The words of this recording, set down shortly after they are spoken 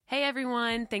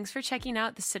everyone. Thanks for checking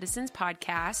out the Citizens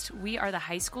Podcast. We are the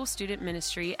high school student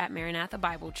ministry at Maranatha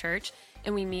Bible Church,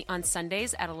 and we meet on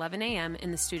Sundays at 11 a.m.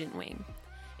 in the student wing.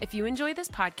 If you enjoy this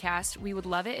podcast, we would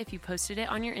love it if you posted it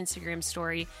on your Instagram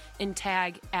story and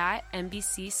tag at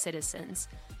MBC Citizens.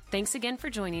 Thanks again for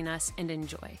joining us and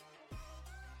enjoy.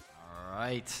 All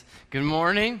right. Good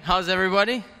morning. How's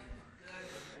everybody?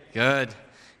 Good.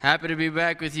 Happy to be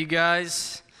back with you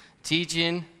guys,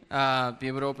 teaching, be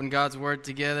able to open God's Word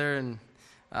together and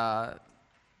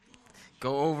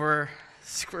go over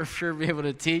Scripture, be able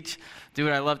to teach, do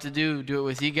what I love to do it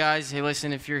with you guys. Hey,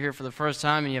 listen, if you're here for the first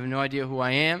time and you have no idea who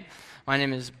I am, my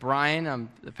name is Brian. I'm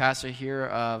the pastor here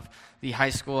of the high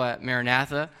school at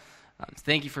Maranatha.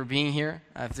 Thank you for being here.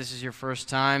 If this is your first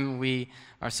time, we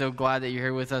are so glad that you're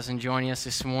here with us and joining us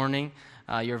this morning.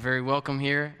 You're very welcome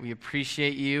here. We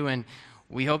appreciate you, and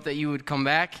we hope that you would come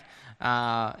back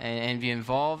and be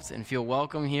involved and feel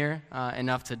welcome here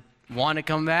enough to want to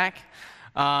come back.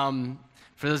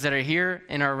 For those that are here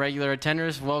and our regular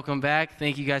attenders, welcome back.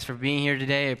 Thank you guys for being here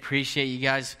today. I appreciate you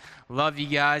guys. Love you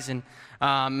guys. And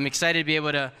I'm excited to be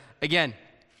able to, again,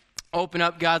 open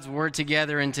up God's Word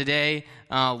together and today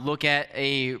look at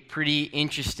a pretty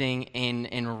interesting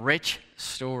and rich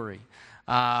story.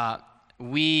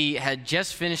 We had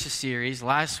just finished a series.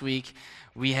 Last week,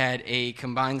 we had a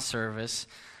combined service.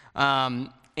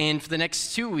 And for the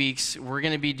next 2 weeks, we're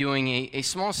going to be doing a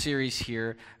small series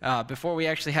here before we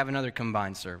actually have another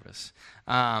combined service.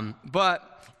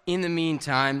 But in the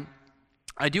meantime,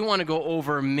 I do want to go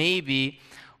over maybe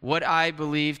what I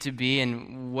believe to be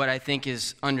and what I think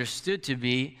is understood to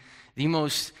be the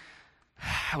most,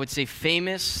 I would say,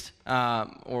 famous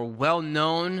or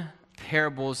well-known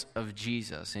parables of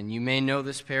Jesus. And you may know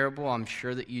this parable. I'm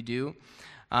sure that you do.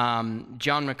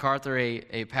 John MacArthur,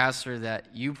 a pastor that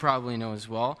you probably know as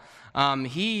well,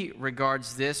 he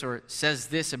regards this or says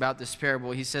this about this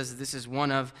parable. He says this is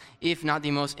one of, if not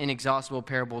the most inexhaustible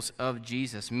parables of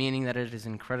Jesus, meaning that it is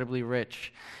incredibly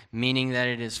rich, meaning that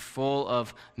it is full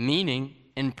of meaning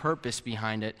and purpose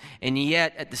behind it. And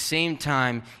yet, at the same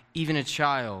time, even a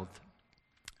child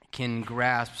can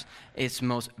grasp its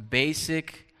most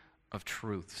basic of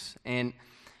truths. And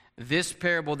this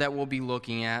parable that we'll be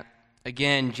looking at,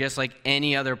 again, just like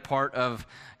any other part of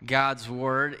God's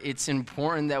Word, it's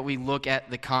important that we look at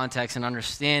the context and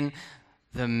understand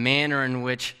the manner in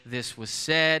which this was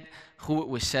said, who it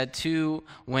was said to,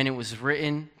 when it was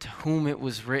written, to whom it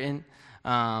was written,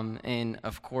 and,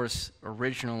 of course,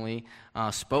 originally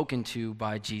spoken to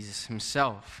by Jesus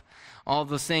himself. All of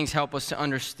those things help us to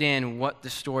understand what the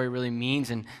story really means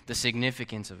and the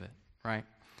significance of it, right?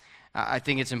 I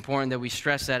think it's important that we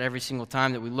stress that every single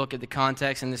time that we look at the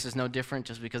context, and this is no different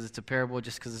just because it's a parable,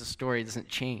 just because it's a story, it doesn't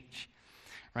change,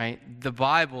 right? The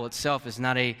Bible itself is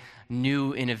not a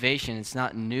new innovation. It's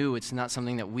not new. It's not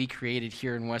something that we created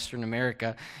here in Western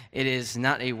America. It is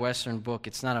not a Western book.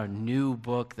 It's not a new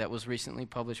book that was recently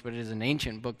published, but it is an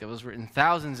ancient book that was written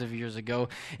thousands of years ago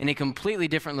in a completely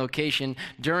different location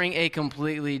during a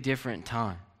completely different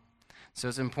time. So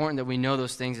it's important that we know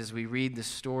those things as we read the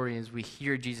story, as we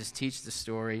hear Jesus teach the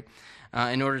story,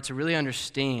 in order to really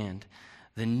understand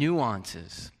the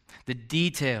nuances, the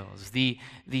details, the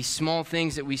small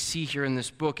things that we see here in this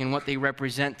book and what they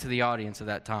represent to the audience of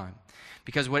that time.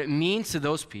 Because what it means to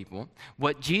those people,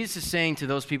 what Jesus is saying to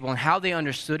those people and how they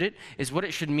understood it is what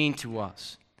it should mean to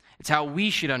us. It's how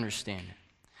we should understand it.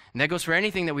 And that goes for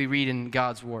anything that we read in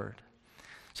God's Word.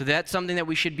 So that's something that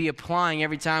we should be applying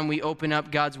every time we open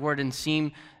up God's Word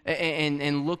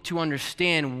and look to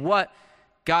understand what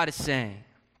God is saying.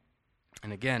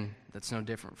 And again, that's no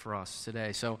different for us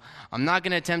today. So I'm not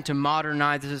going to attempt to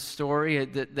modernize this story.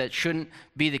 That shouldn't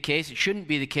be the case. It shouldn't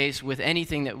be the case with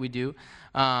anything that we do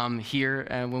here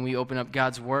when we open up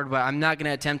God's Word. But I'm not going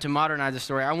to attempt to modernize the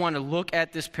story. I want to look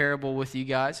at this parable with you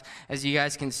guys, as you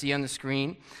guys can see on the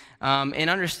screen. And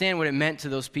understand what it meant to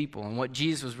those people and what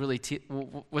Jesus was really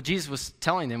what Jesus was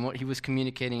telling them, what he was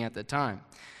communicating at the time.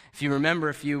 If you remember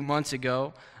a few months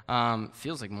ago,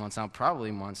 feels like months now, probably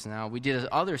months now, we did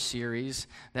another series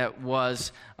that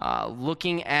was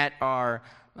looking at our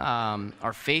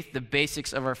faith, the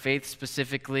basics of our faith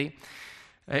specifically.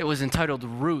 It was entitled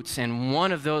Roots, and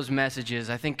one of those messages,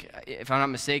 I think, if I'm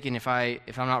not mistaken, if I'm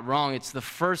not wrong, it's the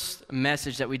first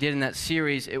message that we did in that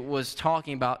series. It was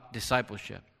talking about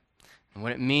discipleship and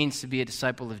what it means to be a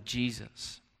disciple of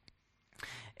Jesus.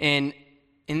 And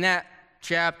in that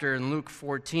chapter, in Luke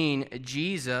 14,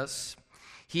 Jesus,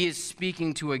 he is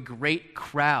speaking to a great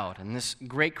crowd, and this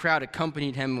great crowd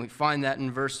accompanied him. We find that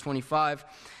in verse 25.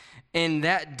 And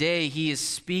that day, he is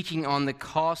speaking on the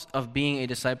cost of being a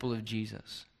disciple of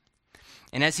Jesus.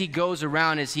 And as he goes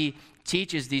around, as he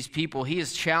teaches these people, he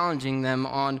is challenging them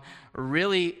on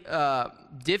really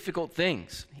difficult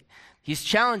things. He's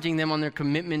challenging them on their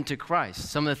commitment to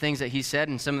Christ. Some of the things that he said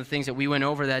and some of the things that we went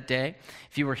over that day,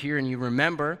 if you were here and you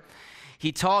remember,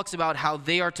 he talks about how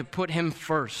they are to put him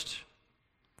first.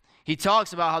 He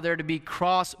talks about how they're to be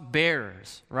cross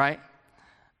bearers, right?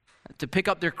 To pick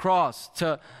up their cross,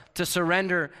 to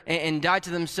surrender and die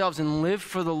to themselves and live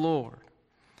for the Lord.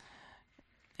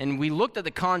 And we looked at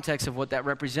the context of what that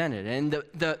represented and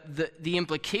the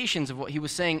implications of what he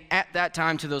was saying at that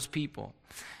time to those people.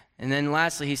 And then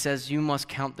lastly, he says, you must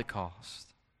count the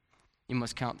cost. You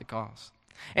must count the cost.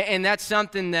 And that's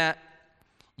something that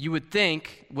you would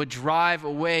think would drive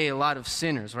away a lot of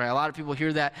sinners, right? A lot of people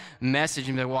hear that message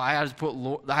and be like, well, I have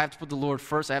to put the Lord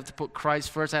first. I have to put Christ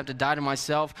first. I have to die to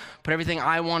myself, put everything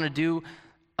I want to do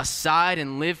aside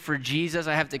and live for Jesus.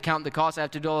 I have to count the cost. I have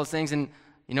to do all those things. And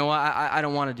you know what? I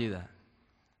don't want to do that.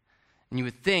 And you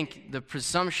would think the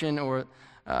presumption or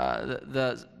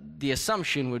the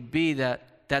assumption would be that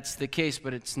that's the case,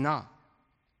 but it's not.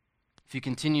 If you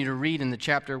continue to read in the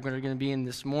chapter we're going to be in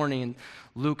this morning, in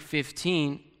Luke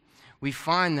 15, we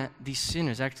find that these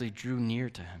sinners actually drew near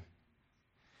to him.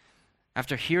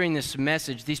 After hearing this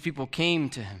message, these people came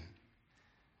to him.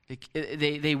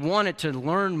 They wanted to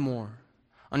learn more,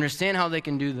 understand how they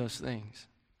can do those things.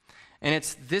 And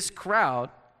it's this crowd,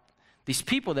 these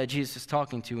people that Jesus is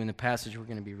talking to in the passage we're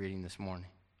going to be reading this morning.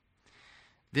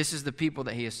 This is the people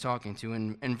that he is talking to.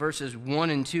 In verses 1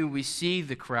 and 2, we see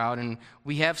the crowd, and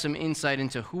we have some insight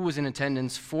into who was in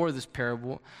attendance for this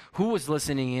parable, who was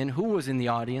listening in, who was in the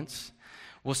audience.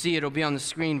 We'll see it'll be on the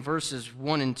screen, verses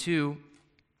 1 and 2.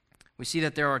 We see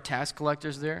that there are tax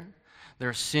collectors there. There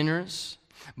are sinners.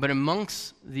 But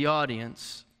amongst the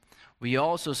audience, we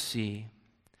also see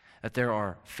that there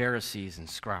are Pharisees and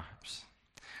scribes.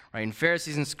 Right? And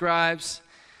Pharisees and scribes,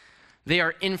 they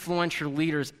are influential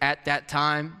leaders at that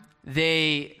time.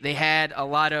 They had a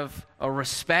lot of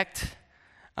respect.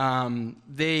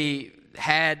 They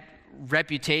had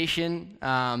reputation.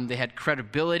 They had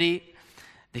credibility.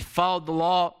 They followed the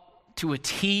law to a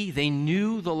T. They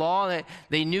knew the law.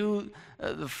 They knew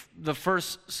the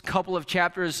first couple of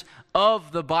chapters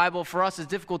of the Bible. For us, it's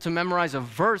difficult to memorize a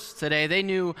verse today. They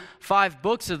knew 5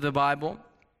 books of the Bible.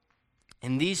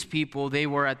 And these people, they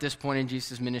were at this point in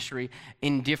Jesus' ministry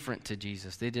indifferent to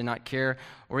Jesus. They did not care,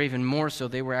 or even more so,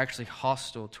 they were actually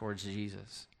hostile towards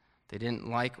Jesus. They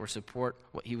didn't like or support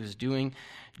what he was doing.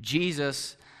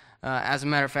 Jesus, as a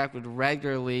matter of fact, would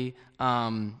regularly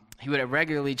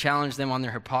challenge them on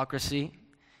their hypocrisy.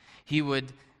 He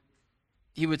would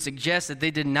suggest that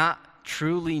they did not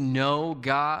truly know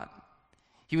God.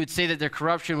 He would say that their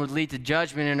corruption would lead to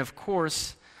judgment. And of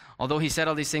course, although he said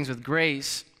all these things with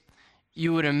grace,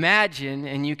 you would imagine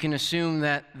and you can assume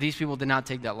that these people did not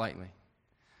take that lightly.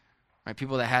 Right?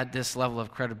 People that had this level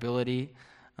of credibility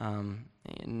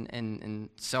and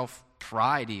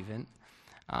self-pride even,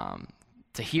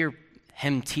 to hear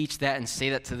him teach that and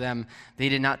say that to them, they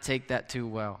did not take that too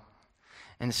well.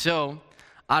 And so,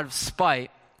 out of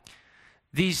spite,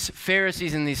 these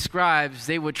Pharisees and these scribes,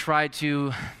 they would try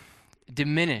to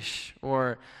diminish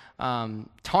or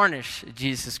tarnish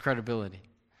Jesus' credibility.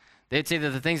 They'd say that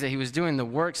the things that he was doing, the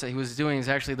works that he was doing, is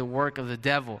actually the work of the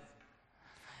devil.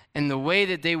 And the way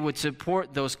that they would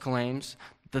support those claims,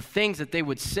 the things that they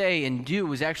would say and do,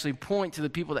 was actually point to the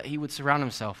people that he would surround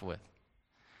himself with.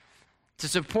 To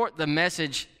support the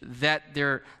message that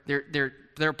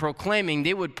they're proclaiming,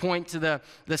 they would point to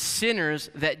the sinners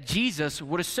that Jesus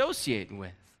would associate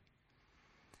with.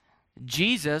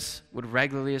 Jesus would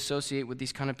regularly associate with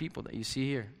these kind of people that you see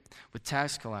here, with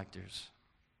tax collectors,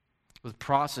 with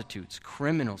prostitutes,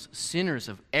 criminals, sinners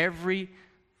of every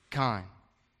kind.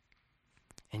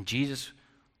 And Jesus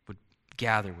would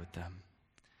gather with them.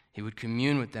 He would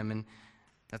commune with them. And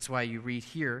that's why you read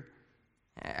here,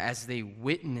 as they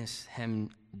witnessed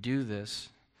him do this,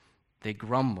 they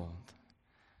grumbled.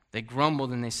 They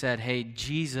grumbled and they said, hey,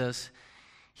 Jesus,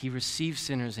 he receives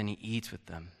sinners and he eats with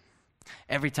them.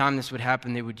 Every time this would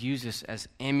happen, they would use this as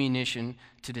ammunition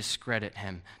to discredit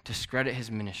him, to discredit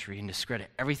his ministry, and discredit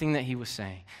everything that he was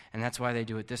saying. And that's why they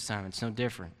do it this time. It's no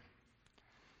different.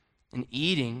 And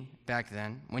eating, back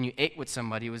then, when you ate with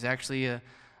somebody, was actually a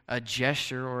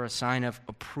gesture or a sign of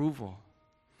approval.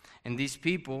 And these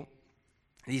people,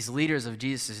 these leaders of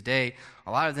Jesus' day,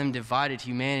 a lot of them divided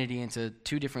humanity into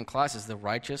 2 different classes: the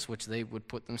righteous, which they would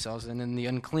put themselves in, and the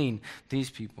unclean, these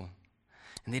people.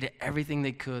 And they did everything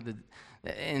they could,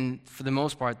 and for the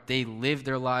most part, they lived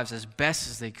their lives as best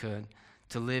as they could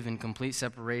to live in complete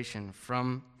separation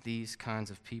from these kinds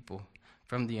of people,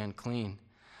 from the unclean.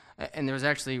 And there was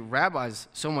actually rabbis,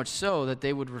 so much so that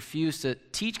they would refuse to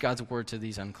teach God's word to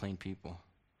these unclean people.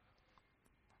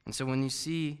 And so when you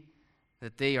see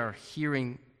that they are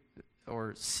hearing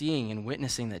or seeing and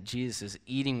witnessing that Jesus is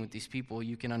eating with these people,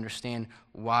 you can understand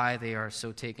why they are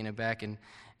so taken aback and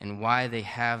why they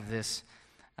have this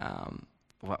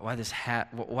why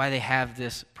they have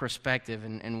this perspective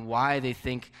and why they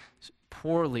think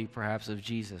poorly perhaps of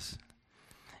Jesus.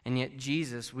 And yet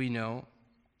Jesus, we know,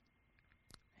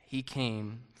 he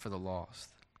came for the lost.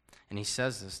 And he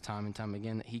says this time and time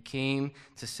again, that he came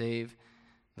to save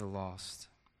the lost.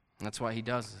 And that's why he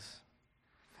does this.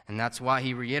 And that's why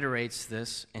he reiterates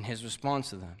this in his response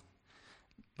to them.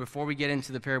 Before we get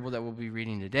into the parable that we'll be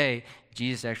reading today,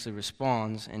 Jesus actually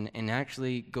responds and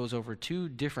actually goes over two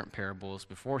different parables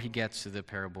before he gets to the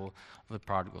parable of the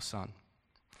prodigal son.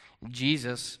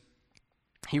 Jesus,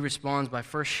 he responds by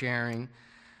first sharing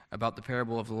about the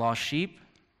parable of the lost sheep,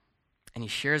 and he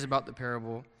shares about the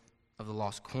parable of the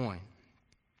lost coin.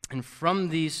 And from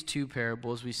these two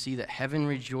parables, we see that heaven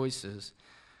rejoices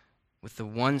with the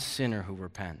one sinner who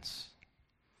repents,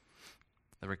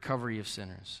 the recovery of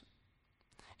sinners.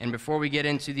 And before we get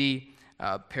into the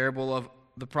parable of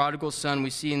the prodigal son, we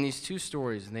see in these two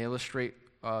stories, and they illustrate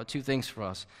two things for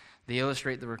us. They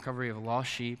illustrate the recovery of a lost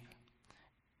sheep,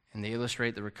 and they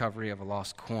illustrate the recovery of a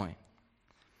lost coin.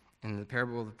 In the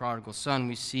parable of the prodigal son,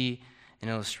 we see an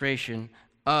illustration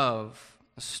of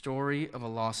a story of a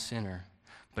lost sinner,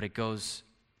 but it goes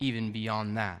even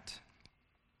beyond that.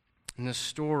 And the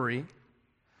story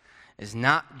is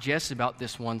not just about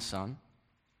this one son,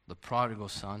 the prodigal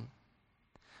son,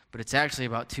 but it's actually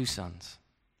about two sons.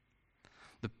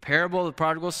 The parable of the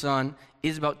prodigal son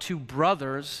is about two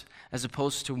brothers as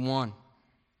opposed to one.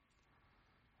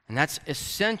 And that's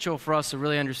essential for us to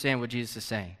really understand what Jesus is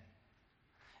saying.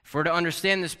 If we're to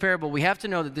understand this parable, we have to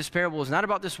know that this parable is not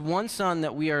about this one son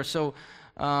that we are so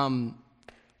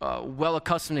well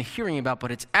accustomed to hearing about,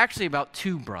 but it's actually about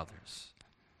two brothers.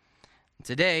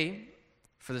 Today,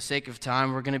 for the sake of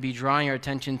time, we're going to be drawing our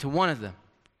attention to one of them.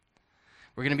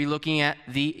 We're going to be looking at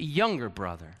the younger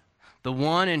brother, the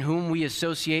one in whom we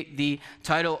associate the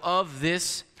title of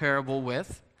this parable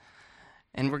with.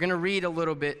 And we're going to read a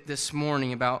little bit this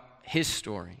morning about his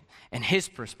story and his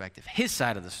perspective, his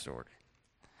side of the story.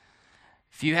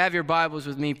 If you have your Bibles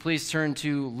with me, please turn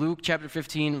to Luke chapter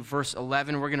 15, verse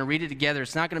 11. We're going to read it together.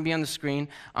 It's not going to be on the screen.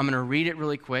 I'm going to read it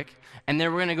really quick, and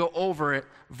then we're going to go over it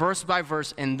verse by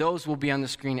verse, and those will be on the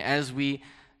screen as we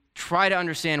try to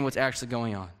understand what's actually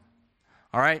going on.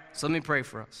 All right? So let me pray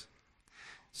for us.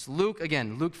 So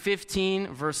Luke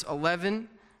 15, verse 11.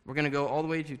 We're going to go all the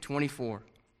way to 24.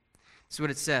 This is what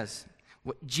it says,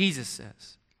 what Jesus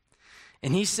says.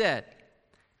 And he said,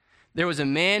 "There was a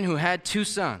man who had two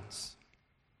sons.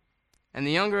 And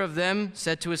the younger of them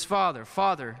said to his father,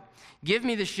 'Father, give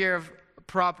me the share of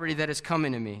property that has come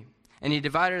into me.' And he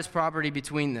divided his property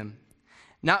between them.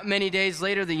 Not many days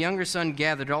later, the younger son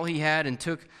gathered all he had and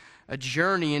took a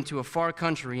journey into a far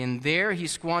country. And there he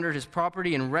squandered his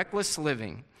property in reckless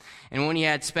living. And when he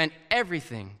had spent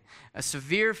everything, a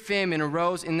severe famine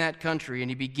arose in that country,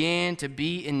 and he began to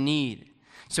be in need.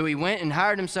 So he went and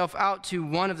hired himself out to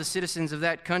one of the citizens of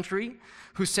that country,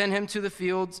 who sent him to the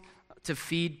fields to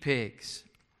feed pigs.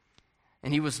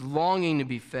 And he was longing to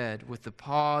be fed with the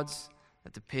pods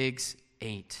that the pigs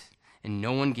ate, and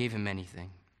no one gave him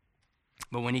anything.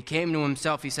 But when he came to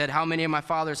himself, he said, 'How many of my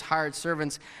father's hired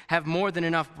servants have more than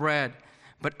enough bread,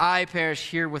 but I perish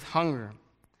here with hunger?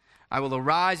 I will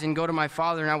arise and go to my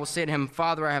father, and I will say to him,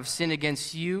 Father, I have sinned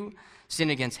against you,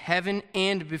 sinned against heaven,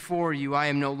 and before you. I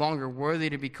am no longer worthy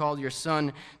to be called your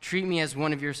son. Treat me as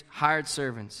one of your hired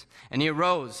servants.' And he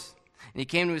arose, and he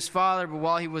came to his father, but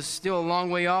while he was still a long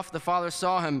way off, the father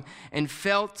saw him and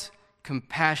felt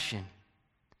compassion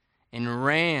and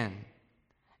ran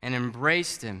and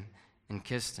embraced him and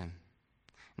kissed him.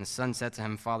 And the son said to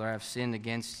him, 'Father, I have sinned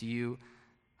against you.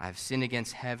 I have sinned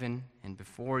against heaven, and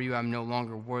before you I am no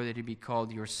longer worthy to be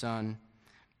called your son.'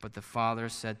 But the father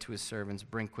said to his servants,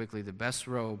 'Bring quickly the best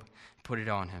robe, put it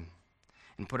on him,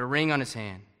 and put a ring on his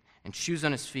hand, and shoes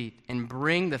on his feet, and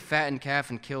bring the fattened calf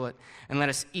and kill it, and let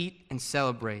us eat and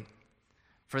celebrate.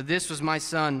 For this was my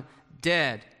son,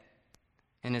 dead,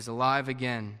 and is alive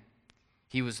again.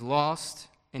 He was lost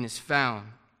and is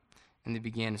found.' And they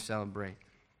began to celebrate."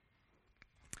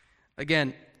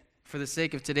 Again, for the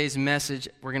sake of today's message,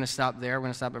 we're going to stop there. We're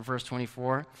going to stop at verse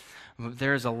 24.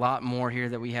 There's a lot more here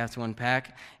that we have to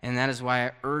unpack, and that is why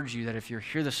I urge you that if you're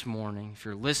here this morning, if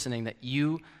you're listening, that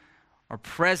you are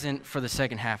present for the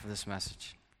second half of this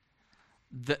message.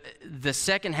 The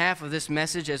second half of this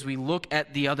message, as we look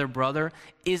at the other brother,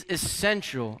 is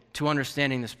essential to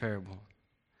understanding this parable.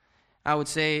 I would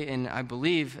say, and I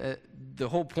believe, the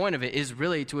whole point of it is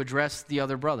really to address the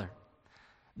other brother.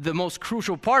 The most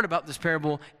crucial part about this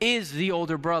parable is the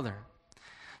older brother.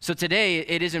 So today,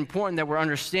 it is important that we're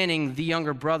understanding the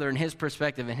younger brother and his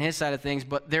perspective and his side of things,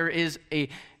 but there is an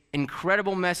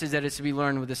incredible message that is to be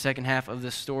learned with the second half of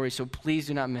this story, so please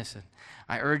do not miss it.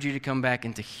 I urge you to come back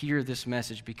and to hear this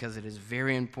message because it is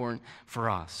very important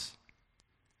for us.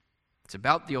 It's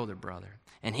about the older brother,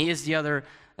 and he is the other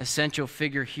essential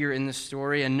figure here in the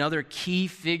story. Another key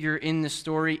figure in the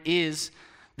story is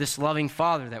this loving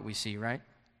father that we see, right?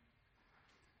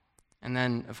 And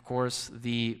then, of course,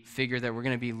 the figure that we're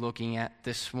going to be looking at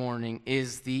this morning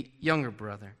is the younger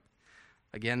brother.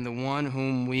 Again, the one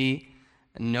whom we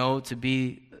know to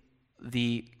be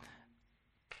the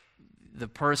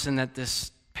person that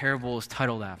this parable is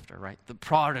titled after, right? The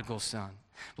prodigal son.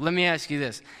 But let me ask you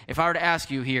this. If I were to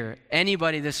ask you here,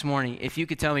 anybody this morning, if you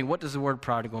could tell me, what does the word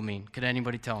prodigal mean? Could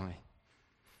anybody tell me?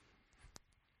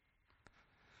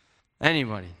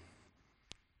 Anybody?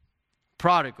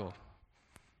 Prodigal.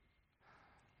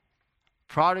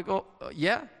 Prodigal,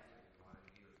 yeah?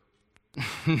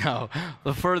 No,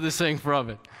 the furthest thing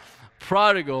from it.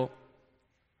 Prodigal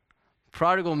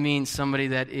means somebody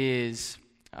that is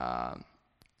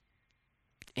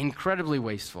incredibly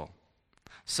wasteful.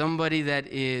 Somebody that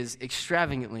is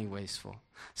extravagantly wasteful.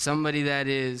 Somebody that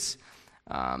is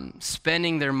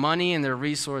spending their money and their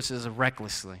resources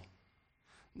recklessly.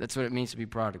 That's what it means to be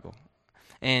prodigal.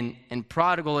 And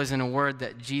prodigal isn't a word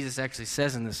that Jesus actually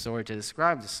says in this story to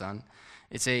describe the son.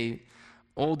 It's a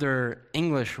older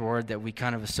English word that we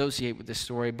kind of associate with this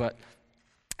story, but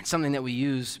it's something that we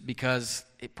use because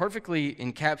it perfectly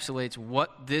encapsulates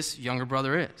what this younger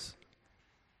brother is.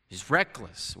 He's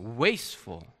reckless,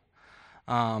 wasteful,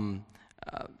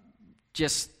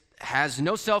 just has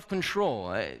no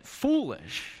self-control,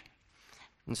 foolish.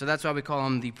 And so that's why we call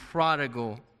him the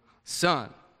prodigal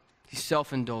son. He's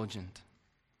self-indulgent.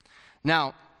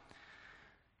 Now,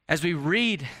 as we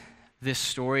read this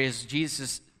story, as Jesus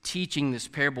is teaching this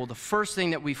parable, the first thing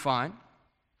that we find,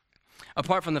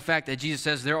 apart from the fact that Jesus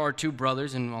says there are two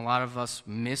brothers, and a lot of us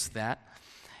miss that,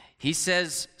 he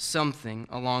says something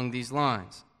along these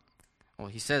lines. Well,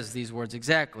 he says these words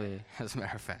exactly, as a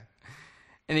matter of fact.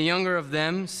 And the younger of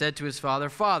them said to his father,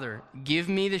 "Father, give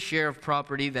me the share of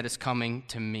property that is coming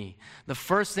to me." The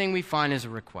first thing we find is a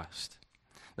request.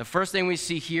 The first thing we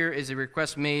see here is a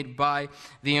request made by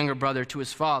the younger brother to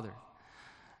his father.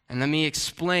 And let me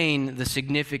explain the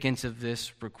significance of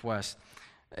this request.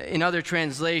 In other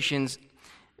translations,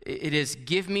 it is,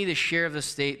 "Give me the share of the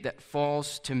estate that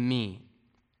falls to me."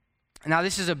 Now,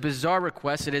 this is a bizarre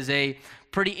request. It is a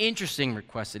pretty interesting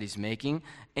request that he's making,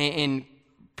 and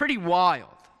pretty wild.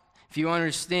 If you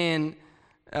understand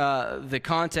the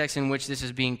context in which this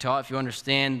is being taught, if you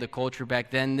understand the culture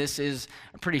back then, this is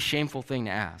a pretty shameful thing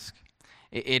to ask.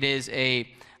 It is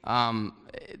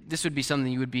this would be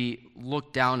something you would be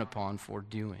looked down upon for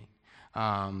doing.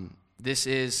 This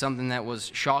is something that was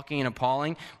shocking and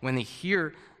appalling. When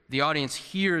the audience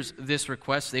hears this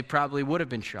request, they probably would have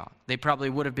been shocked. They probably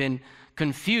would have been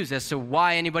confused as to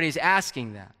why anybody's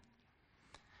asking that.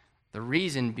 The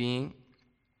reason being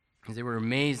is they were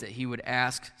amazed that he would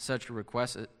ask such a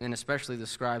request, and especially the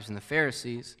scribes and the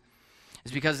Pharisees,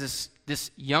 is because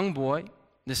this young boy,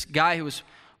 this guy who was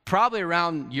probably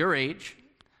around your age,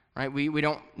 right? We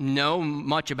don't know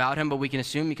much about him, but we can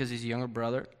assume because he's a younger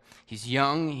brother. He's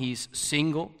young, he's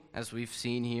single, as we've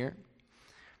seen here.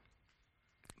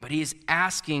 But he is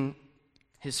asking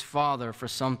his father for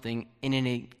something in an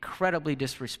incredibly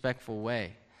disrespectful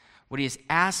way. What he is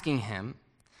asking him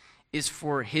is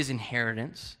for his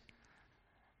inheritance.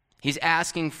 He's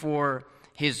asking for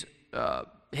his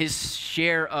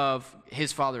share of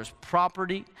his father's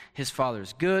property, his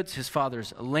father's goods, his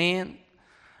father's land,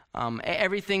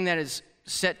 everything that is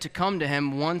set to come to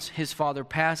him once his father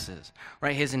passes,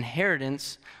 right? His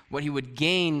inheritance, what he would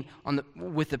gain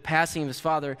with the passing of his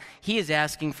father, he is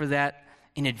asking for that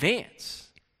in advance.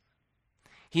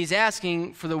 He's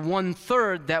asking for the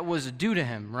 1/3 that was due to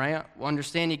him, right?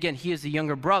 Understand, again, he is the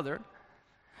younger brother,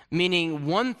 meaning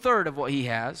 1/3 of what he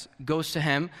has goes to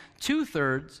him,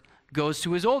 2/3 goes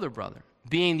to his older brother.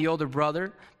 Being the older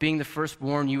brother, being the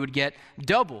firstborn, you would get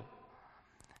double.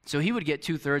 So he would get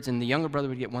 2/3 and the younger brother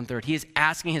would get 1/3. He is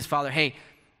asking his father, hey,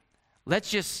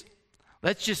 let's just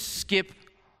skip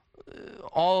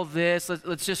all of this.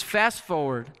 Let's just fast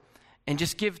forward and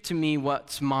just give to me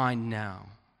what's mine now.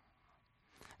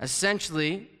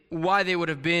 Essentially, why they would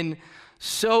have been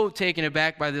so taken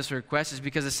aback by this request is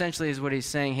because essentially is what he's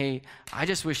saying, hey, I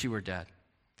just wish you were dead.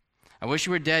 I wish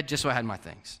you were dead just so I had my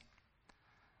things.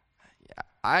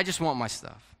 I just want my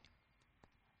stuff.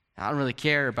 I don't really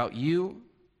care about you.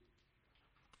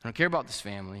 I don't care about this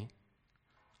family.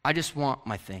 I just want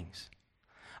my things.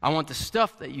 I want the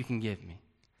stuff that you can give me.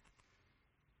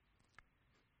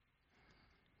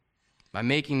 By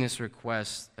making this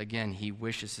request, again, he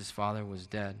wishes his father was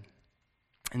dead.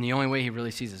 And the only way he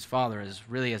really sees his father is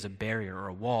really as a barrier or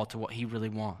a wall to what he really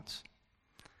wants.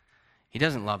 He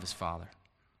doesn't love his father.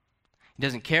 He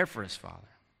doesn't care for his father.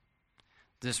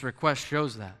 This request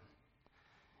shows that.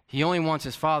 He only wants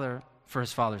his father for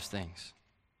his father's things.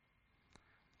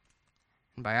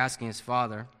 And by asking his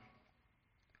father,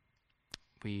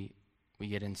 we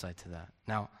get insight to that.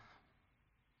 Now,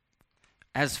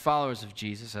 as followers of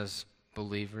Jesus, as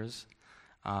believers,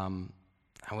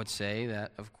 I would say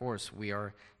that, of course, we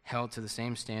are held to the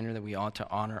same standard that we ought to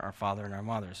honor our father and our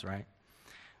mothers, right?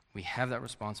 We have that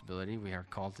responsibility. We are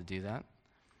called to do that.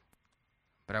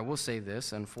 But I will say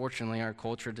this, unfortunately, our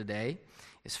culture today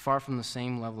is far from the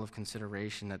same level of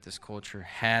consideration that this culture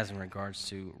has in regards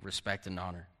to respect and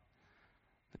honor.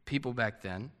 The people back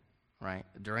then, right,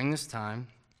 during this time,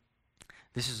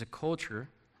 this is a culture,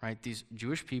 right, these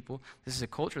Jewish people, this is a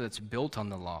culture that's built on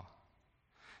the law.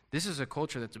 This is a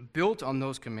culture that's built on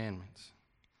those commandments.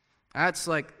 That's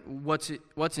like what's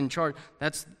in charge.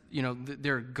 That's,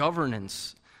 their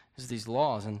governance is these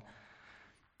laws. And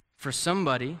for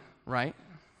somebody, right,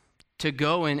 to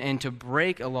go and to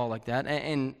break a law like that,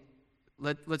 and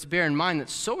let's bear in mind that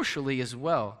socially as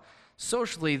well,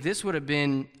 socially this would have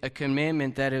been a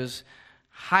commandment that is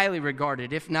highly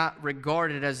regarded, if not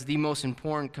regarded as the most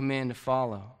important command to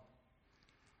follow.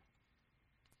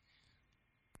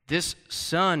 This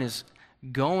son is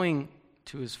going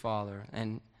to his father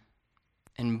and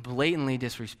blatantly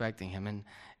disrespecting him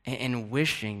and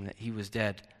wishing that he was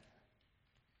dead.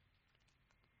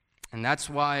 And that's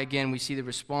why, again, we see the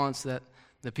response that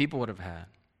the people would have had.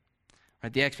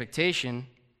 Right? The expectation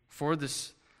for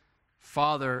this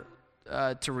father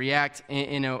to react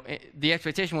the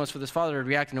expectation was for this father to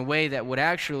react in a way that would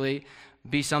actually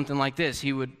be something like this.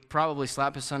 He would probably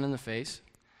slap his son in the face.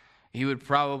 He would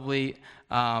probably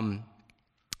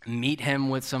meet him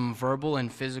with some verbal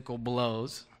and physical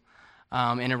blows.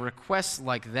 And a request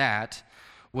like that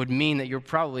would mean that you're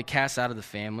probably cast out of the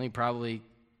family, probably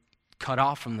cut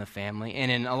off from the family,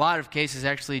 and in a lot of cases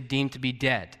actually deemed to be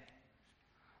dead.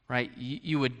 Right?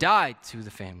 You would die to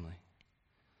the family.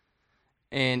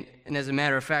 And as a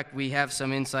matter of fact, we have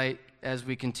some insight as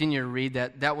we continue to read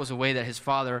that was a way that his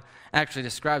father actually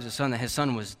describes his son, that his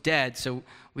son was dead. So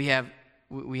we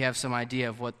have some idea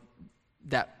of what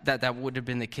that would have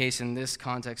been the case in this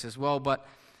context as well. But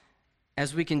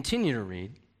as we continue to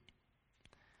read,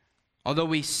 although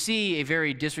we see a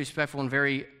very disrespectful and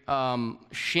very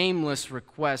shameless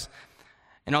request,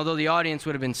 and although the audience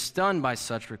would have been stunned by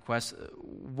such requests,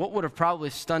 what would have probably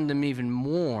stunned them even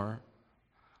more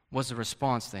was the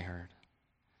response they heard.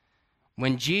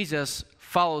 When Jesus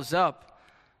follows up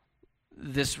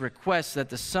this request that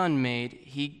the son made,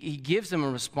 he gives them a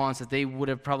response that they would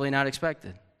have probably not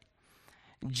expected.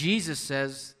 Jesus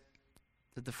says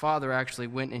that the father actually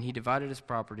went and he divided his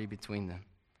property between them.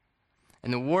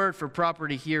 And the word for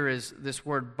property here is this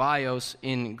word bios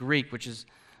in Greek, which is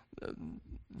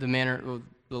the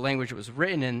language it was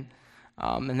written in.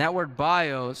 And that word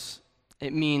bios,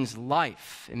 it means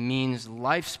life. It means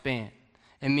lifespan.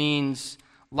 It means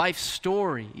life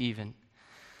story even.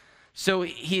 So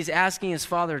he's asking his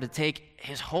father to take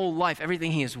his whole life,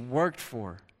 everything he has worked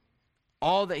for,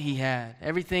 all that he had,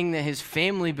 everything that his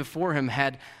family before him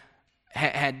had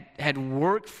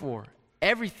worked for,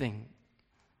 everything,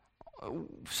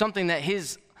 something that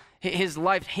his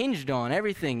life hinged on,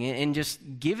 everything, and just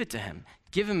give it to him,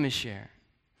 give him his share.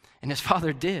 And his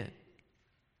father did.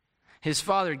 His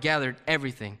father gathered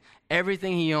everything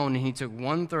he owned, and he took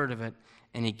 1/3 of it,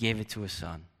 and he gave it to his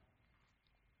son.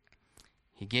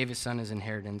 He gave his son his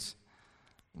inheritance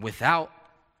without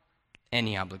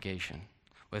any obligation,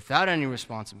 without any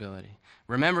responsibility.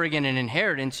 Remember, again, an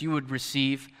inheritance you would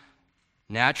receive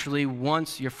naturally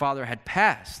once your father had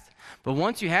passed. But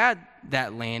once you had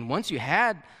that land, once you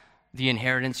had the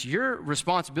inheritance, your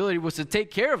responsibility was to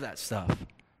take care of that stuff.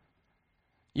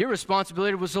 Your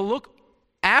responsibility was to look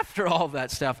after all that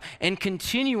stuff and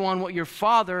continue on what your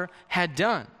father had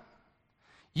done.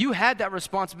 You had that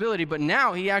responsibility, but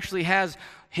now he actually has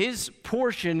his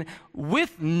portion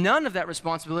with none of that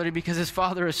responsibility because his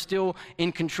father is still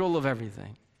in control of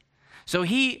everything. So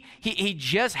he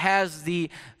just has the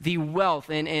wealth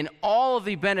and all of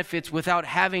the benefits without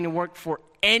having to work for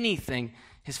anything.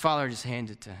 His father just hands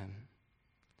it to him.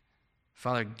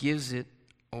 Father gives it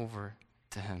over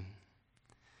to him.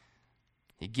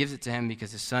 He gives it to him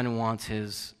because his son wants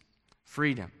his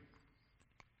freedom.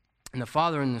 And the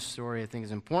Father in this story, I think,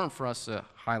 is important for us to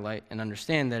highlight and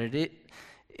understand that it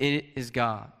is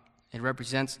God. It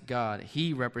represents God.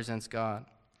 He represents God.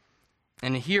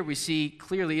 And here we see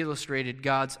clearly illustrated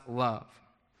God's love.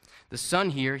 The Son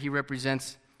here, he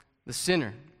represents the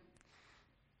sinner.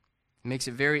 It makes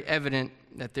it very evident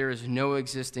that there is no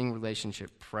existing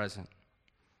relationship present.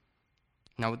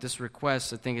 Now, with this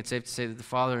request, I think it's safe to say that the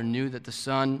Father knew that the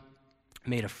Son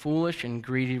made a foolish and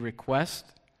greedy request.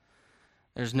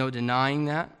 There's no denying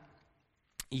that.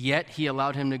 Yet, he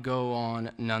allowed him to go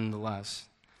on nonetheless.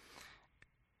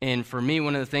 And for me,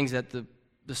 one of the things that the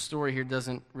story here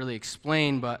doesn't really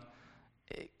explain, but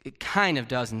it kind of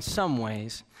does in some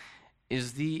ways,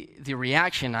 is the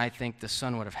reaction I think the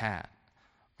Son would have had.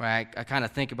 Right? I kind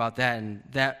of think about that, and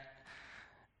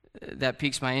that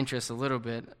piques my interest a little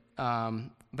bit.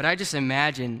 But I just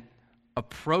imagine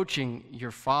approaching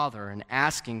your father and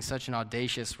asking such an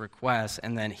audacious request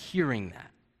and then hearing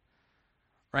that.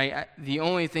 Right? The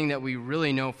only thing that we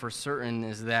really know for certain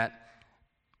is that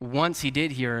once he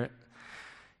did hear it,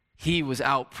 he was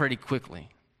out pretty quickly.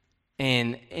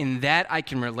 And that I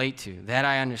can relate to, that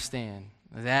I understand,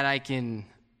 that I can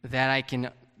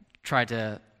try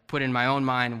to put in my own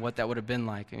mind what that would have been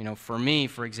like. You know, for me,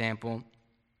 for example,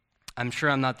 I'm sure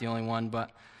I'm not the only one,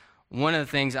 but one of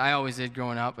the things I always did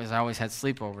growing up is I always had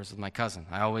sleepovers with my cousin.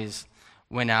 I always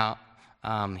went out.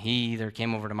 He either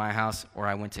came over to my house or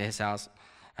I went to his house.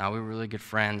 We were really good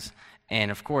friends.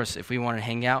 And, of course, if we wanted to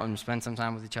hang out and spend some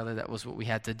time with each other, that was what we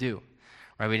had to do.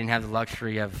 Right? We didn't have the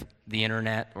luxury of the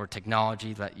internet or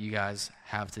technology that you guys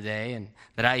have today and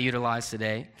that I utilize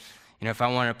today. You know, if I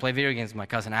wanted to play video games with my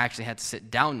cousin, I actually had to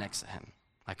sit down next to him.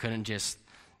 I couldn't just,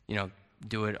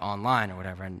 do it online or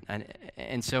whatever.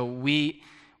 And so we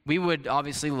would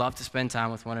obviously love to spend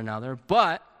time with one another,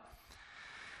 but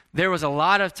there was a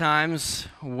lot of times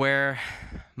where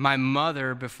my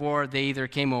mother, before they either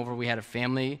came over, we had a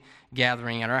family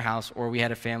gathering at our house, or we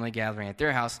had a family gathering at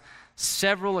their house.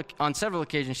 On several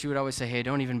occasions, she would always say, "Hey,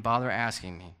 don't even bother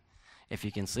asking me if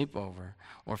you can sleep over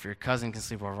or if your cousin can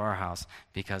sleep over our house,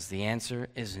 because the answer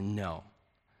is no.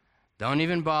 Don't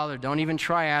even bother. Don't even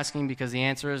try asking, because the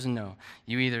answer is no.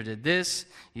 You either did this,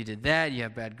 you did that, you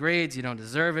have bad grades, you don't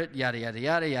deserve it, yada, yada,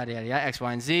 yada, yada, yada, yada, X,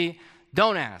 Y, and Z.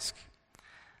 Don't ask."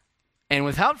 And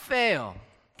without fail,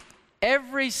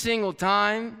 every single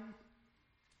time,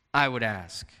 I would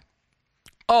ask.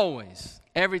 Always.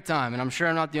 Every time. And I'm sure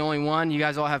I'm not the only one. You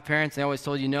guys all have parents. They always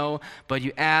told you no, but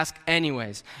you ask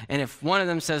anyways. And if one of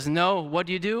them says no, what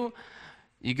do?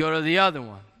 You go to the other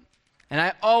one. And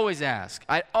I always ask.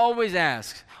 Always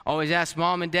ask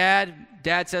mom and dad.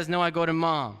 Dad says no, I go to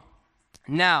mom.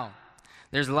 Now,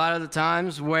 there's a lot of the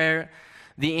times where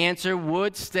the answer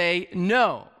would stay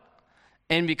no.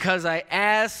 And because I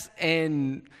asked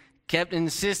and kept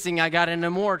insisting, I got into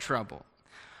more trouble.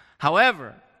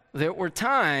 However, there were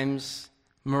times,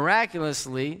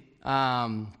 miraculously,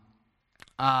 that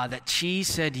she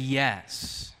said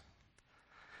yes.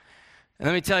 And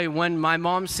let me tell you, when my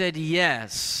mom said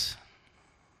yes,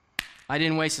 I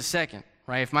didn't waste a second,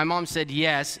 right? If my mom said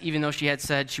yes, even though she had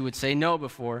said she would say no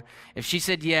before, if she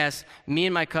said yes, me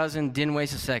and my cousin didn't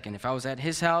waste a second. If I was at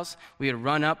his house, we would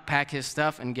run up, pack his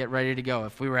stuff, and get ready to go.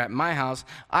 If we were at my house,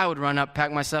 I would run up,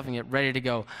 pack my stuff, and get ready to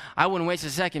go. I wouldn't waste a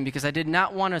second because I did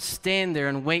not want to stand there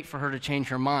and wait for her to change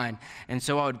her mind. And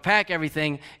so I would pack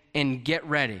everything and get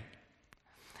ready.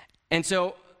 And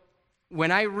so when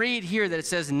I read here that it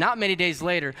says not many days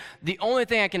later, the only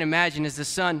thing I can imagine is the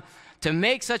son, to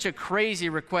make such a crazy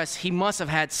request, he must have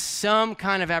had some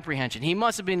kind of apprehension. He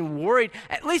must have been worried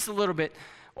at least a little bit,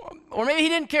 or maybe he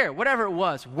didn't care, whatever it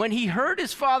was. When he heard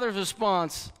his father's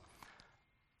response,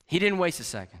 he didn't waste a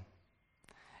second.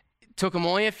 It took him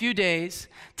only a few days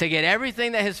to get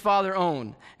everything that his father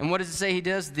owned. And what does it say he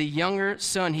does? The younger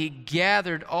son, he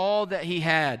gathered all that he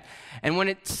had. And when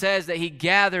it says that he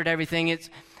gathered everything,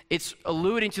 it's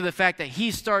alluding to the fact that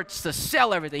he starts to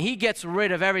sell everything. He gets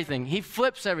rid of everything. He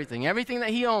flips everything. Everything that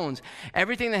he owns,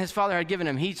 everything that his father had given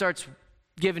him, he starts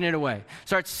giving it away,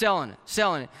 starts selling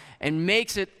it, and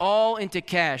makes it all into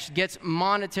cash, gets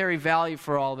monetary value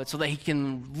for all of it so that he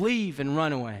can leave and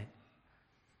run away.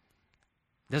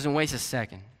 Doesn't waste a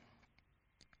second.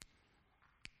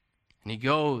 And he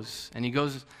goes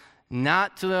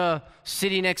not to the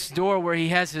city next door where he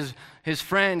has his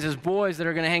friends, his boys that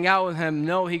are going to hang out with him.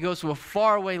 No, he goes to a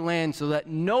faraway land so that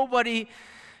nobody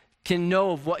can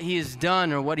know of what he has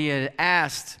done or what he had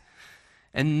asked.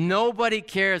 And nobody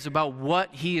cares about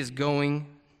what he is going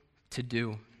to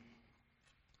do.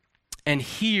 And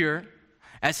here,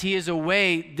 as he is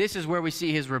away, this is where we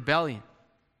see his rebellion.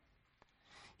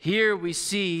 Here we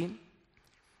see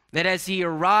that as he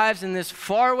arrives in this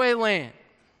faraway land,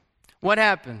 what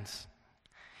happens?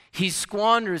 He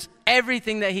squanders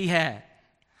everything that he had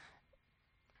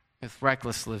with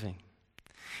reckless living.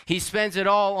 He spends it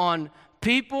all on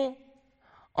people,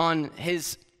 on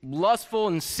his lustful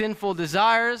and sinful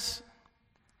desires.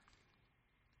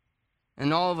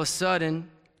 And all of a sudden,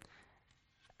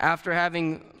 after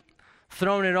having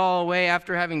thrown it all away,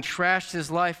 after having trashed his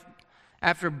life,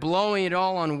 after blowing it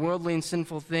all on worldly and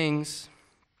sinful things,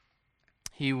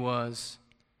 he was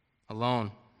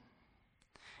alone.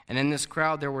 And in this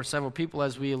crowd, there were several people,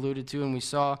 as we alluded to, and we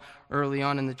saw early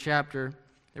on in the chapter.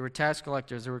 There were tax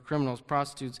collectors, there were criminals,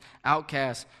 prostitutes,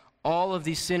 outcasts, all of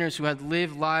these sinners who had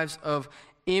lived lives of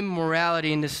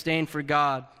immorality and disdain for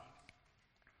God.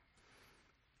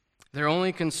 Their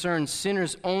only concern,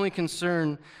 sinners' only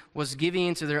concern, was giving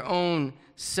into their own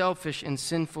selfish and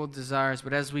sinful desires.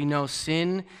 But as we know,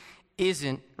 sin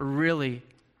isn't really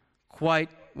quite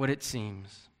what it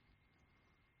seems.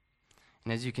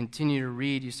 And as you continue to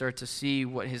read, you start to see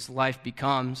what his life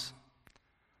becomes.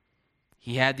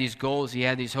 He had these goals, he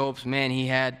had these hopes. Man, he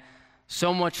had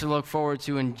so much to look forward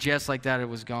to, and just like that, it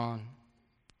was gone.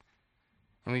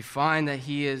 And we find that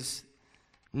he is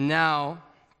now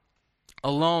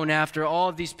alone after all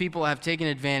of these people have taken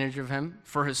advantage of him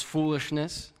for his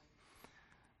foolishness.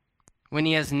 When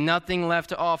he has nothing left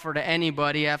to offer to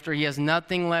anybody, after he has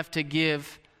nothing left to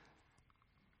give,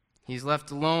 he's left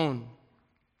alone.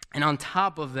 And on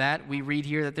top of that, we read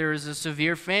here that there is a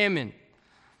severe famine.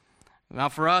 Now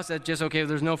for us, that's just, okay,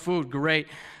 there's no food, great.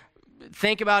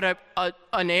 Think about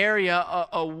an area,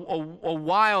 a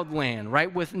wild land,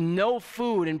 right, with no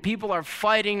food, and people are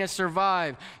fighting to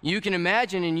survive. You can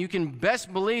imagine, and you can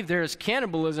best believe there is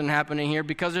cannibalism happening here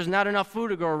because there's not enough food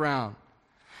to go around.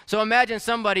 So imagine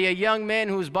somebody, a young man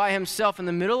who's by himself in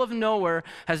the middle of nowhere,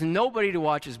 has nobody to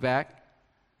watch his back.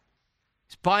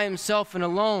 He's by himself and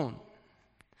alone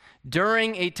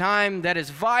during a time that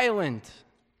is violent.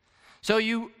 So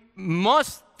you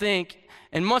must think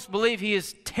and must believe he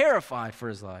is terrified for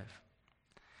his life.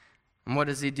 And what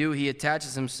does he do? He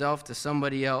attaches himself to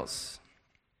somebody else.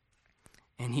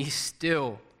 And he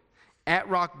still, at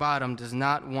rock bottom, does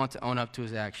not want to own up to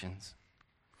his actions.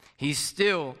 He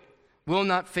still will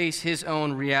not face his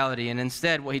own reality. And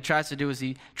instead, what he tries to do is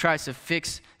he tries to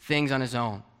fix things on his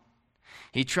own.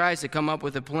 He tries to come up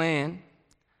with a plan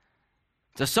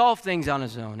to solve things on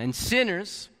his own. And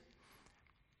sinners,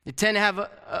 they tend to have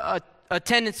a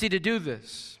tendency to do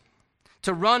this,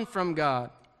 to run from God.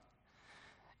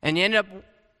 And you end up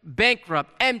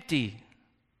bankrupt, empty,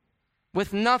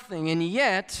 with nothing. And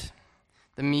yet,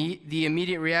 the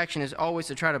immediate reaction is always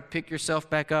to try to pick yourself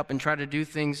back up and try to do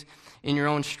things in your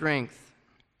own strength.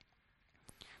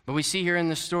 But we see here in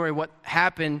the story what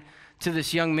happened to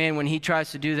this young man when he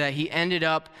tries to do that. He ended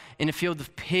up in a field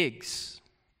of pigs.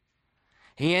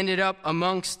 He ended up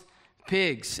amongst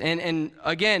pigs. And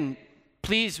again,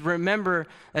 please remember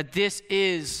that this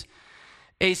is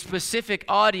a specific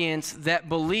audience that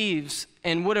believes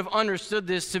and would have understood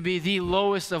this to be the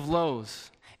lowest of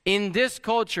lows. In this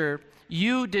culture,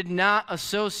 you did not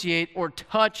associate or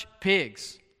touch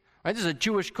pigs. Right? This is a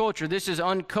Jewish culture. This is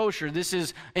unkosher. This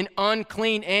is an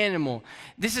unclean animal.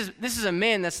 This is a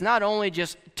man that's not only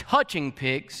just touching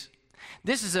pigs.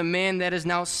 This is a man that is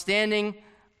now standing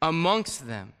amongst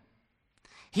them.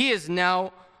 He is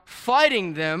now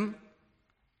fighting them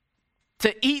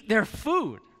to eat their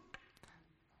food.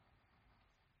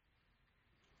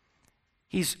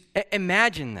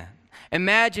 Imagine that.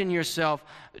 Imagine yourself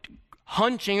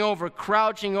hunching over,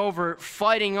 crouching over,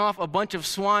 fighting off a bunch of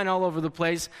swine all over the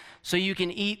place so you can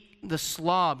eat the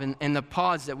slob and the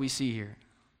pods that we see here.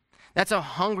 That's how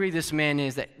hungry this man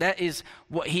is. That is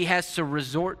what he has to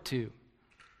resort to.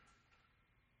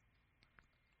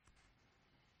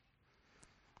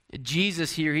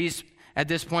 Jesus here, he's at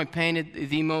this point painted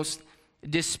the most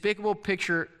despicable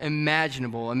picture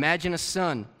imaginable. Imagine a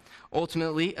son,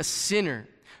 ultimately a sinner,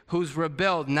 who's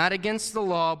rebelled not against the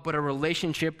law, but a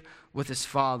relationship with his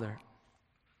father.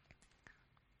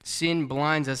 Sin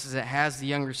blinds us as it has the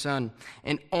younger son.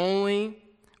 And only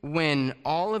when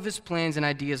all of his plans and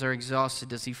ideas are exhausted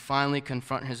does he finally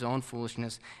confront his own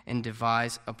foolishness and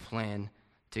devise a plan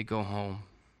to go home.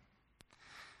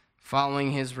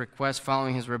 Following his request,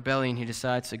 following his rebellion, he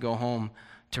decides to go home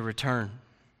to return.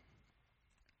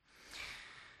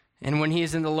 And when he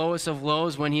is in the lowest of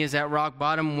lows, when he is at rock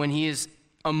bottom, when he is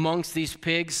amongst these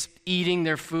pigs eating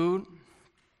their food,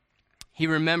 he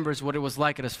remembers what it was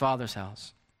like at his father's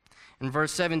house. In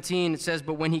verse 17, it says,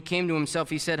 "But when he came to himself,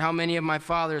 he said, 'How many of my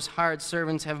father's hired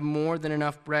servants have more than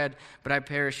enough bread, but I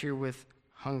perish here with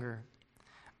hunger?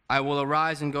 I will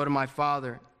arise and go to my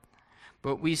father,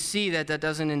 But we see that he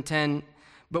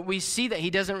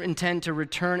doesn't intend to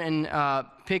return and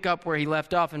pick up where he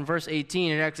left off. In verse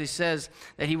 18, it actually says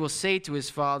that he will say to his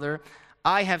father,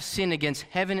 I have sinned against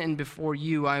heaven and before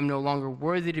you. I am no longer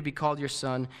worthy to be called your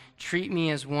son. Treat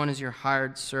me as one of your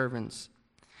hired servants.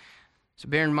 So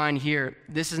bear in mind here,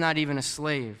 this is not even a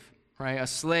slave, right? A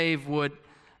slave would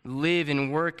live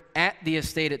and work at the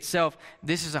estate itself.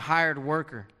 This is a hired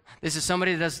worker. This is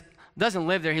somebody that doesn't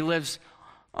live there. He lives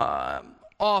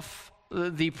off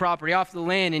the property, off the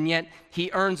land, and yet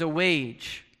he earns a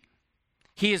wage.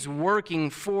 He is working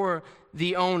for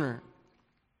the owner.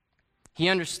 He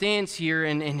understands here,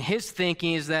 and his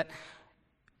thinking is that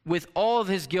with all of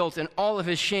his guilt and all of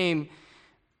his shame,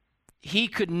 he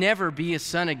could never be a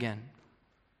son again.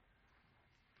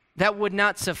 That would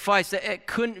not suffice. It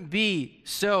couldn't be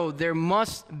so. There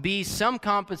must be some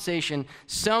compensation,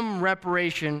 some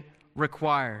reparation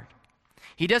required.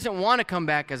 He doesn't want to come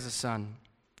back as a son.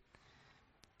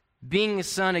 Being a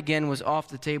son again was off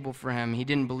the table for him. He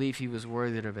didn't believe he was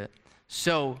worthy of it.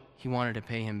 So he wanted to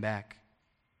pay him back.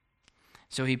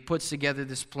 So he puts together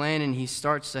this plan and he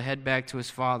starts to head back to his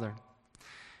father.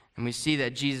 And we see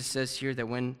that Jesus says here that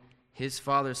when his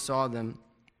father saw them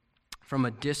from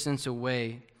a distance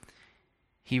away,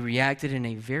 he reacted in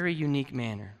a very unique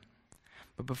manner.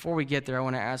 But before we get there, I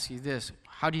want to ask you this.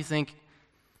 How do you think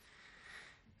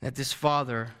that this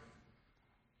father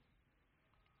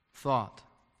thought?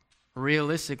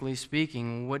 Realistically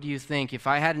speaking, what do you think? If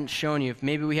I hadn't shown you, if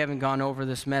maybe we haven't gone over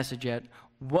this message yet,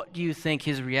 what do you think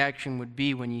his reaction would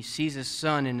be when he sees his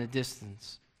son in the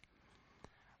distance?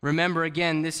 Remember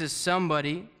again, this is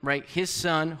somebody, right, his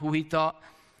son, who he thought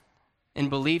and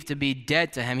believed to be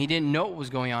dead to him. He didn't know what was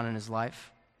going on in his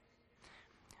life.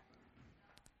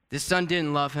 This son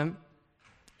didn't love him.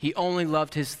 He only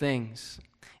loved his things.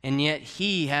 And yet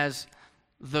he has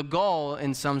the gall,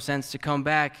 in some sense, to come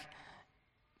back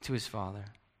to his father.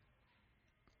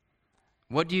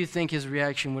 What do you think his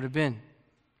reaction would have been?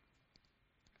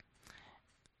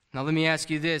 Now let me ask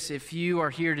you this. If you are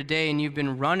here today and you've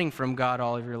been running from God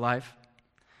all of your life,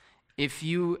 if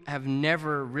you have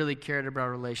never really cared about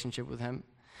a relationship with him,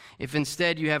 if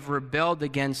instead you have rebelled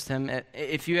against him,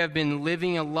 if you have been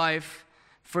living a life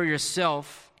for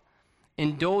yourself,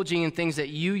 indulging in things that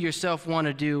you yourself want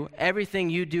to do, everything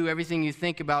you do, everything you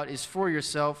think about is for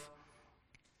yourself,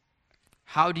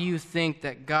 how do you think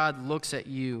that God looks at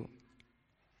you?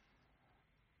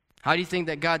 How do you think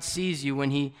that God sees you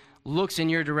when he looks in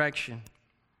your direction?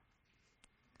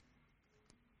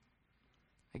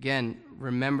 Again,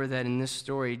 remember that in this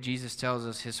story, Jesus tells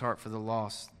us his heart for the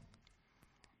lost.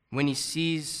 When he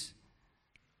sees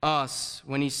us,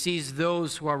 when he sees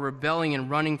those who are rebelling and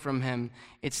running from him,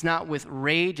 it's not with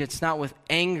rage, it's not with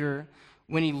anger.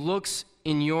 When he looks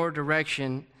in your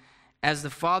direction, as the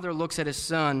father looks at his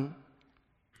son,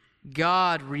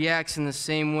 God reacts in the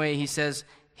same way. He says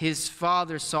his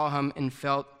father saw him and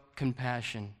felt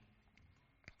compassion.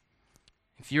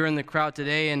 If you're in the crowd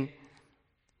today and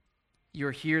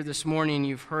you're here this morning and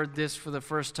you've heard this for the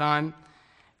first time,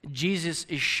 Jesus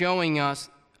is showing us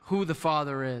who the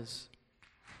Father is.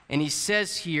 And he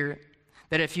says here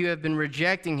that if you have been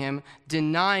rejecting him,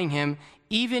 denying him,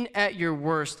 even at your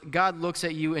worst, God looks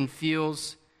at you and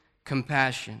feels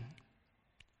compassion.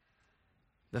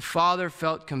 The Father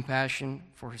felt compassion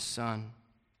for his son.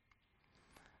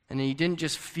 And he didn't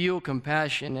just feel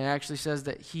compassion. It actually says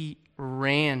that he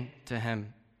ran to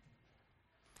him.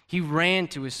 He ran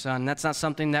to his son. That's not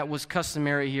something that was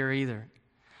customary here either.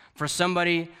 For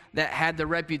somebody that had the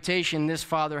reputation this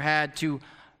father had to,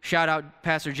 shout out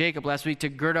Pastor Jacob last week, to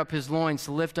gird up his loins,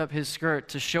 to lift up his skirt,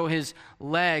 to show his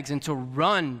legs, and to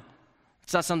run.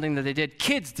 It's not something that they did.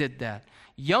 Kids did that.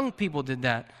 Young people did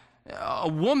that. A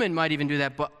woman might even do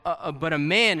that, but a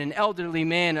man, an elderly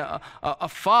man, a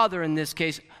father in this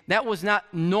case, that was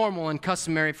not normal and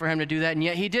customary for him to do that, and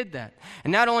yet he did that.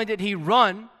 And not only did he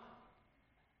run,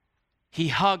 he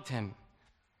hugged him.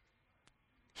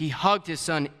 He hugged his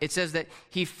son. It says that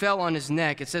he fell on his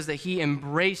neck. It says that he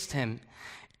embraced him.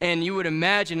 And you would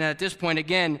imagine that at this point,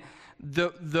 again,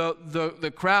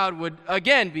 the crowd would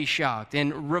again be shocked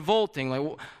and revolting.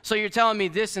 Like, so you're telling me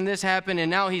this and this happened, and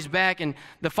now he's back, and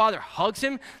the father hugs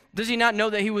him? Does he not know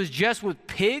that he was just with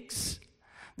pigs?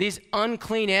 These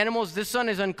unclean animals? This son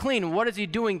is unclean. What is he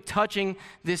doing touching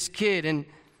this kid? And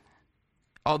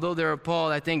although they're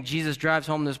appalled, I think Jesus drives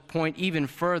home this point even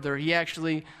further. He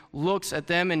actually looks at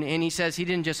them and he says he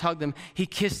didn't just hug them, he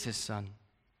kissed his son.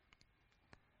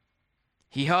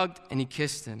 He hugged and he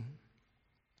kissed him.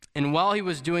 And while he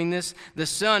was doing this, the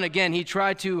son, again, he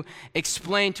tried to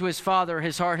explain to his father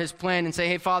his heart, his plan, and say,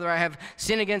 hey, Father, I have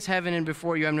sinned against heaven and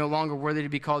before you. I'm no longer worthy to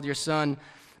be called your son.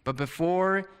 But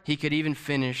before he could even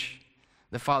finish,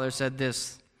 the father said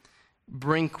this,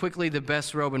 bring quickly the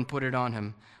best robe and put it on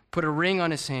him. Put a ring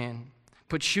on his hand.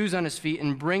 Put shoes on his feet,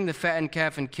 and bring the fattened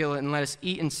calf and kill it, and let us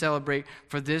eat and celebrate.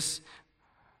 For this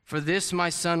my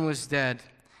son was dead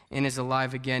and is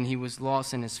alive again. He was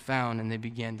lost and is found. And they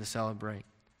began to celebrate.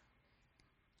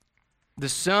 The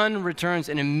son returns,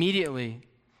 and immediately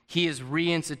he is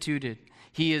reinstituted.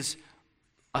 He is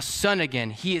a son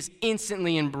again. He is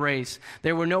instantly embraced.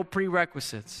 There were no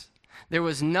prerequisites. There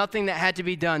was nothing that had to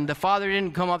be done. The father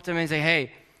didn't come up to him and say,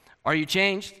 hey, are you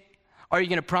changed? Are you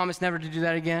going to promise never to do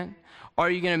that again? Are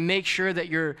you going to make sure that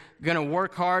you're going to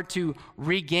work hard to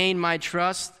regain my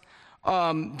trust?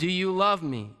 Do you love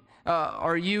me?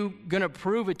 Are you going to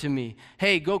prove it to me?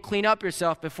 Hey, go clean up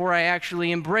yourself before I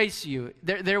actually embrace you.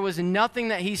 There was nothing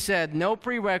that he said, no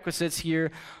prerequisites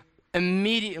here.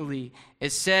 Immediately,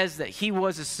 it says that he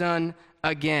was a son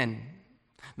again.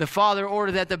 The father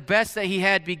ordered that the best that he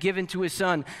had be given to his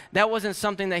son. That wasn't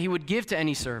something that he would give to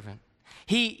any servant.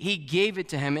 He gave it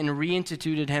to him and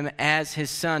reinstituted him as his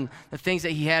son. The things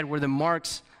that he had were the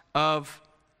marks of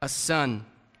a son.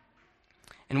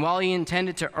 And while he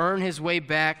intended to earn his way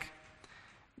back,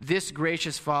 this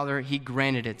gracious father, he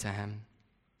granted it to him.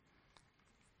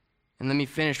 And let me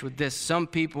finish with this. Some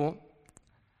people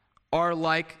are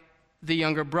like the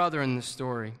younger brother in the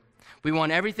story. We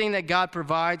want everything that God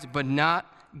provides, but not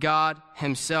God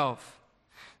himself.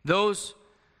 Those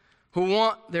who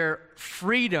want their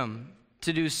freedom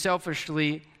to do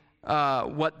selfishly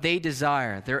what they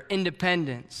desire, their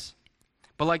independence.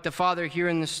 But like the father here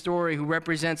in the story who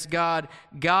represents God,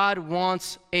 God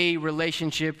wants a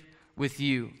relationship with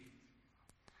you.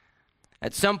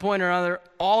 At some point or other,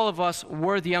 all of us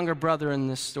were the younger brother in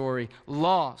this story,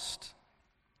 lost.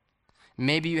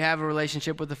 Maybe you have a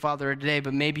relationship with the Father today,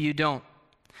 but maybe you don't.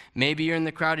 Maybe you're in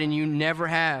the crowd and you never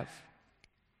have.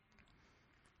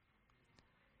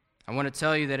 I want to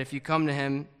tell you that if you come to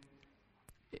him,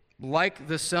 like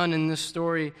the son in this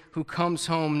story who comes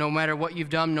home, no matter what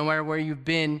you've done, no matter where you've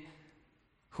been,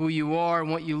 who you are and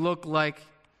what you look like,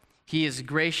 he is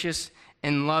gracious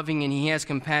and loving, and he has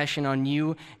compassion on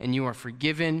you, and you are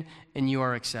forgiven, and you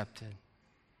are accepted.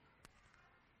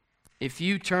 If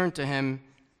you turn to him,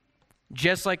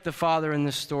 just like the father in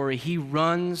this story, he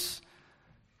runs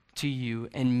to you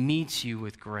and meets you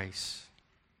with grace.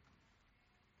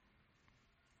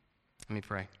 Let me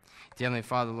pray. Dear Heavenly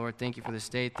Father, Lord, thank you for this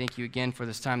day. Thank you again for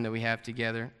this time that we have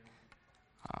together.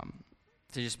 To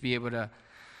just be able to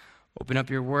open up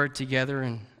your word together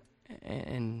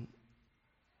and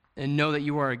know that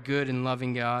you are a good and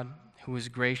loving God who is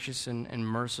gracious and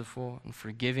merciful and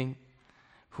forgiving,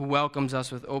 who welcomes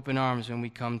us with open arms when we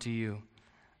come to you.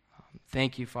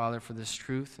 Thank you, Father, for this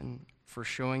truth and for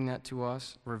showing that to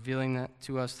us, revealing that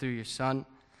to us through your Son.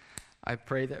 I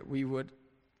pray that we would,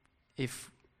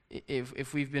 if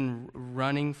we've been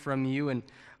running from you and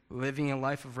living a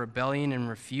life of rebellion and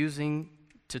refusing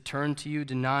to turn to you,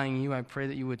 denying you, I pray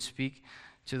that you would speak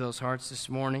to those hearts this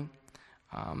morning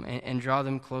and draw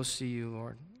them close to you,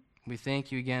 Lord. We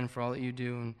thank you again for all that you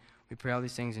do, and we pray all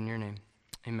these things in your name.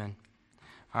 Amen.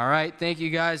 All right, thank you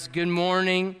guys. Good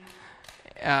morning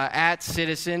at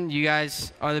Citizen. You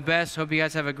guys are the best. Hope you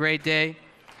guys have a great day.